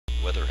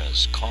weather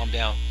has calmed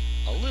down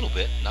a little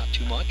bit, not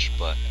too much,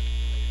 but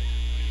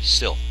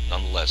still,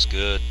 nonetheless,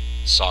 good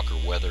soccer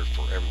weather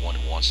for everyone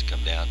who wants to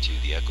come down to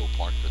the Echo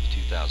Park for the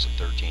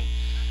 2013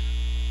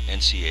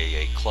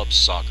 NCAA Club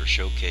Soccer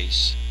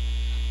Showcase.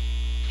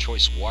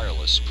 Choice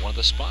Wireless, one of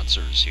the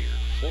sponsors here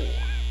for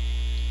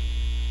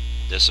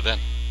this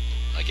event.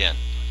 Again,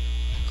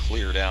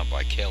 cleared out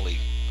by Kelly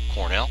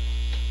Cornell,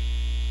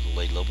 the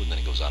Lady Lobos, and then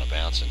it goes out of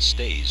bounds and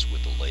stays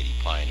with the Lady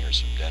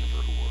Pioneers from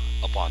Denver, who were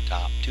up on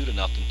top 2-0,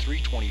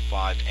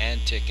 3:25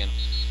 and ticking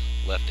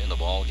left in the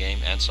ball game,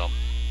 and some.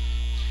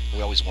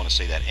 We always want to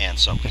say that and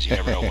some, because you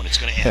never know when it's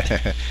going to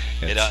end.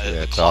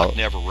 The clock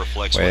never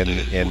reflects what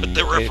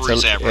the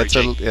referee's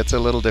averaging. It's a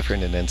little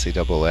different in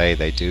NCAA.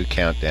 They do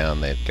count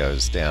down. That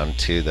goes down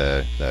to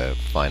the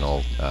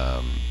final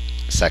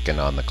second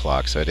on the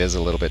clock, so it is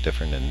a little bit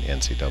different in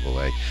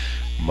NCAA.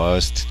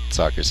 Most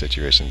soccer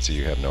situations,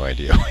 you have no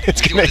idea when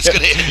it's going to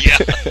end.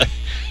 Yeah.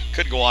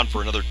 Could go on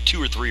for another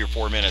 2 or 3 or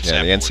 4 minutes. Yeah,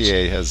 afterwards. The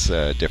NCAA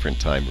has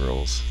different time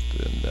rules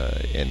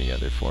than any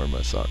other form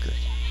of soccer.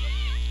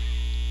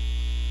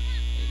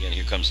 Again,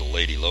 here comes the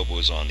Lady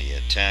Lobos on the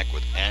attack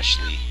with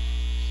Ashley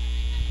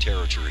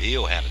Terra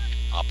Trujillo. Had an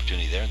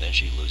opportunity there, and then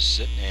she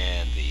loses it,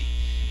 and the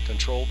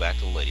control back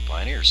to the Lady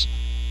Pioneers.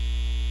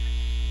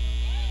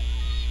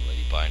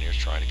 Lady Pioneers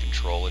trying to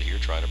control it here,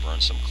 try to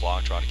burn some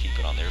clock, try to keep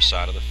it on their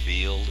side of the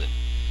field, and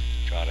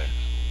try to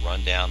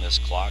run down this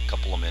clock.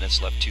 Couple of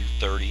minutes left,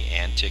 2:30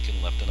 and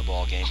ticking left in the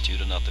ball game,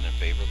 2-0 in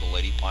favor of the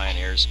Lady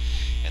Pioneers,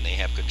 and they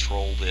have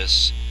controlled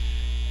this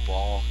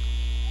ball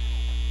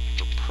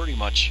for pretty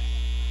much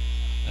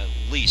at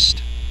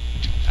least,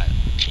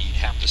 you'd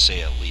have to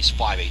say at least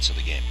 5/8 of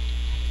the game.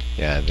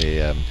 Yeah, they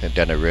have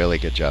done a really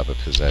good job of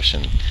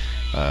possession,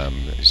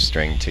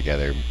 stringing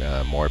together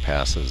more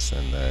passes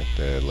than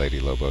the Lady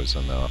Lobos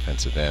on the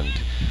offensive end.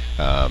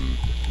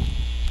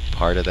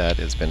 Part of that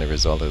has been a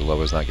result of the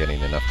Lobos not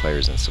getting enough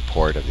players in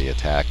support of the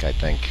attack, I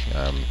think.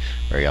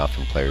 Very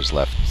often players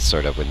left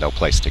sort of with no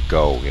place to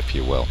go, if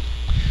you will,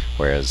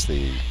 whereas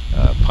the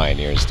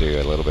Pioneers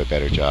do a little bit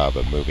better job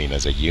of moving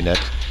as a unit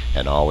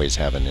and always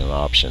having an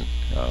option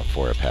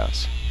for a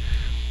pass.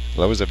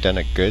 Lobos have done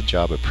a good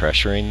job of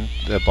pressuring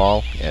the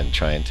ball and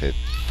trying to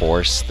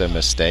force the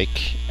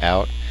mistake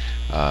out.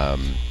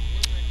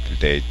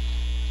 They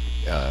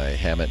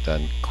haven't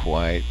done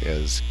quite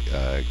as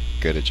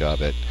good a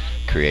job at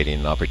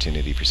creating an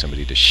opportunity for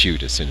somebody to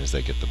shoot as soon as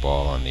they get the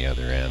ball on the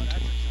other end.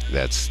 And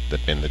that's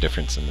been the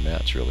difference in the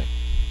match, really.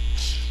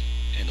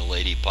 And the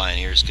Lady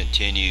Pioneers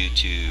continue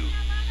to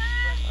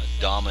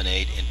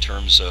dominate in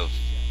terms of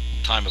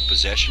time of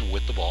possession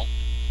with the ball,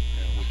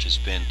 which has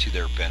been to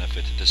their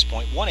benefit at this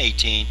point.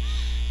 1:18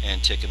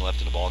 and ticking left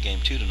in the ball game.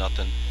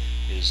 2-0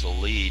 is the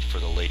lead for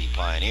the Lady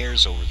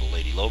Pioneers over the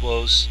Lady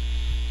Lobos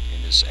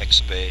in this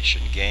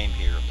exhibition game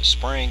here in the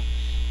spring,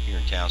 here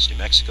in Taos, New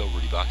Mexico.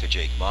 Rudy Baca,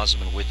 Jake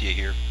Mosman with you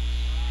here.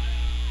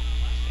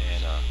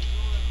 And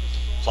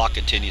clock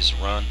continues to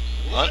run.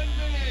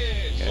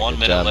 1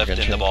 minute left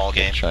in the ball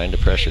game. Trying to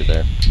pressure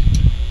there.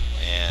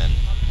 And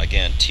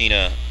again,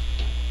 Tina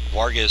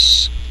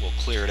Vargas will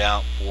clear it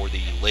out for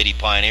the Lady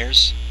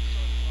Pioneers,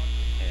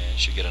 and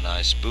she'll get a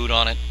nice boot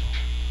on it,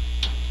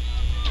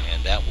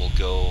 and that will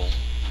go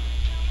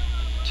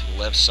to the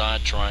left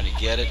side. Trying to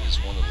get it is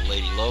one of the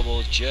Lady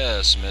Lobos,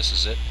 just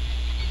misses it.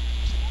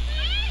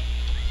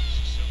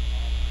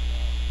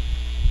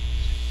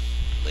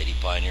 Lady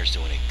Pioneers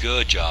doing a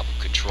good job of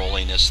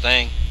controlling this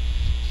thing.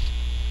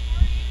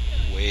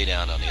 Way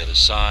down on the other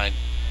side,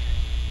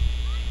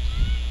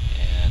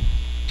 and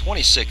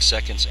 26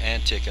 seconds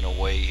and ticking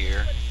away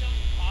here,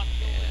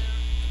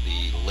 and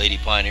the Lady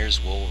Pioneers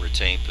will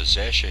retain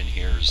possession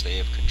here as they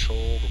have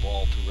controlled the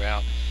ball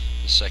throughout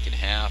the second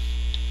half,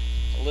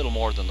 a little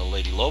more than the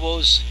Lady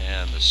Lobos,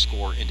 and the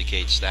score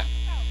indicates that.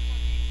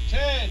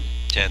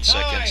 10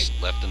 seconds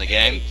left in the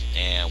game,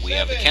 and we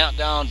have the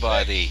countdown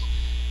by the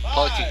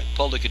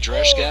public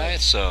address guy,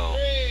 so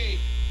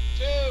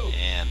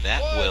and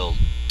that will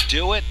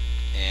do it.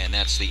 And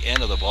that's the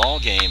end of the ball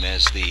game,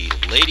 as the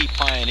Lady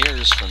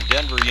Pioneers from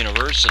Denver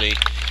University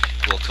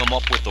will come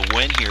up with the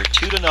win here,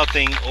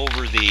 2-0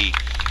 over the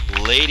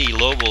Lady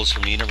Lobos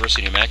from the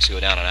University of New Mexico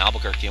down in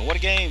Albuquerque. And what a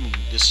game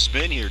this has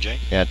been here, Jay.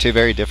 Yeah, two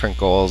very different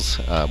goals.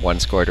 One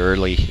scored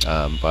early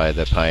by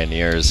the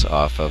Pioneers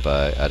off of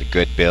a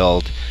good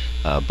build.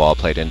 Ball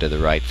played into the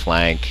right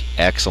flank.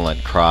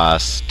 Excellent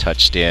cross,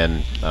 touched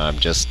in,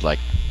 just like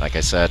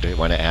I said,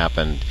 when it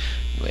happened,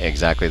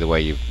 exactly the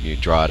way you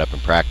draw it up in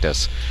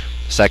practice.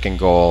 Second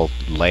goal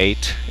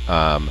late,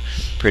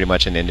 pretty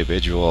much an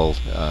individual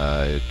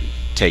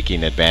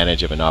taking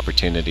advantage of an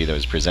opportunity that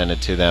was presented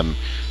to them.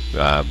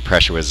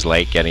 Pressure was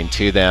late getting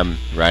to them,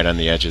 right on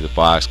the edge of the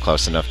box,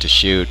 close enough to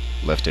shoot,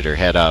 lifted her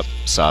head up,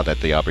 saw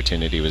that the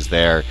opportunity was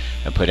there,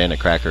 and put in a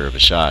cracker of a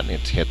shot. And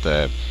it hit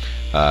the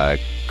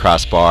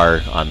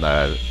crossbar on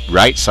the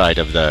right side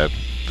of the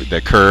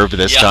curve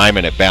this time,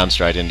 and it bounced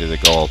right into the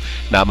goal.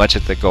 Not much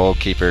that the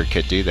goalkeeper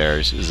could do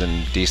there. She was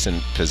in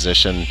decent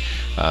position,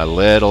 a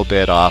little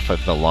bit off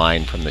of the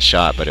line from the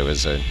shot, but it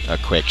was a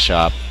quick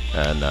shot,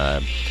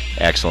 and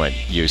excellent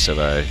use of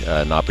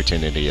an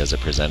opportunity as it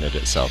presented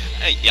itself.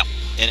 Yeah,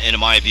 and in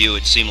my view,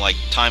 it seemed like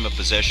time of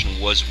possession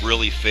was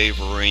really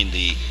favoring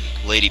the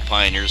Lady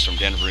Pioneers from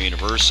Denver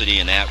University,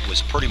 and that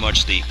was pretty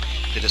much the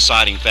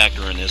deciding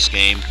factor in this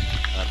game,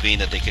 being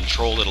that they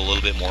controlled it a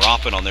little bit more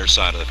often on their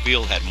side of the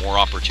field, had more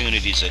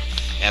opportunities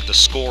at the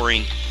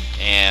scoring,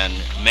 and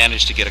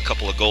managed to get a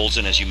couple of goals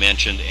in, as you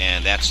mentioned,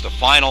 and that's the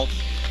final.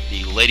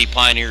 The Lady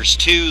Pioneers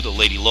 2, the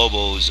Lady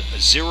Lobos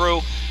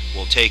 0.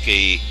 We'll take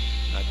a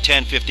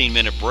 10-15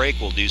 minute break.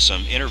 We'll do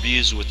some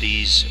interviews with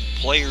these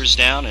players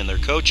down and their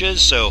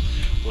coaches, so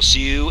we'll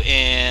see you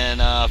in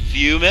a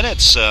few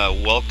minutes.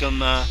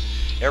 Welcome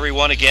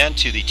everyone again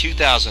to the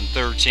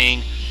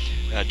 2013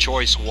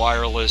 Choice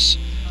Wireless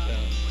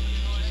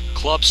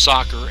Club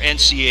Soccer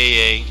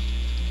NCAA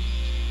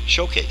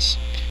Showcase.